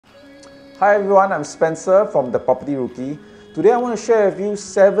Hi everyone, I'm Spencer from the Property Rookie. Today I want to share with you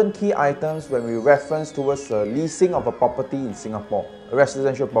 7 key items when we reference towards the leasing of a property in Singapore, a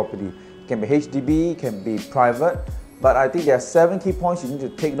residential property. It can be HDB, it can be private, but I think there are 7 key points you need to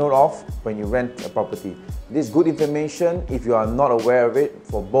take note of when you rent a property. This is good information if you are not aware of it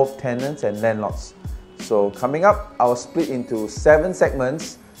for both tenants and landlords. So coming up, I will split into 7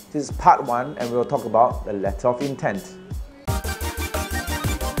 segments. This is part 1 and we will talk about the letter of intent.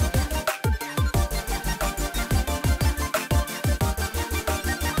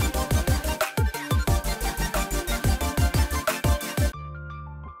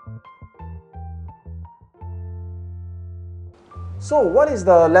 So what is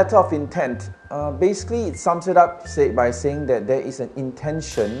the letter of intent? Basically, it sums it up by saying that there is an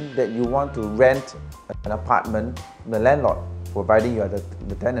intention that you want to rent an apartment from the landlord, providing you are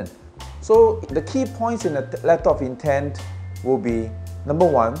the tenant. So the key points in the letter of intent will be, number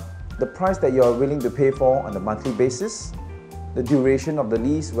 1, the price that you are willing to pay for on a monthly basis, the duration of the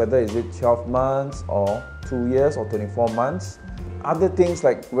lease, whether is it 12 months or 2 years or 24 months, other things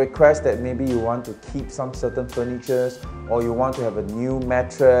like requests that maybe you want to keep some certain furnitures or you want to have a new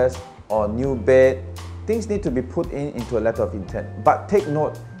mattress or new bed. Things need to be put into a letter of intent. But take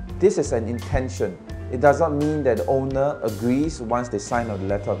note, this is an intention. It does not mean that the owner agrees once they sign on the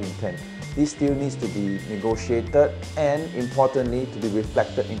letter of intent. This still needs to be negotiated and, importantly, to be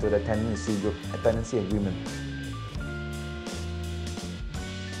reflected into the tenancy agreement.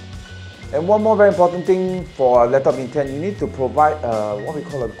 And one more very important thing for a letter of intent, you need to provide what we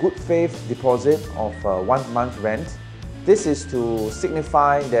call a good faith deposit of 1 month rent. This is to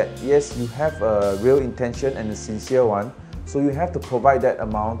signify that yes, you have a real intention and a sincere one, so you have to provide that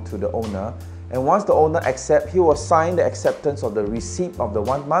amount to the owner. And once the owner accepts, he will sign the acceptance of the receipt of the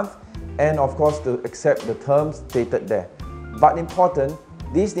 1 month and of course to accept the terms stated there. But important,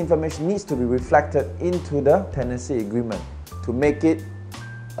 this information needs to be reflected into the tenancy agreement to make it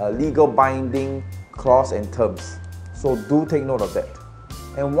a legal binding clause and terms. So do take note of that.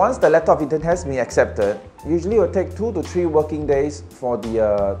 And once the letter of intent has been accepted, usually it will take 2 to 3 working days for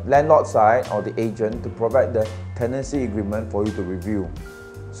the landlord side or the agent to provide the tenancy agreement for you to review.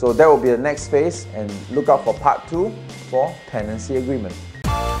 So that will be the next phase, and look out for part 2 for tenancy agreement.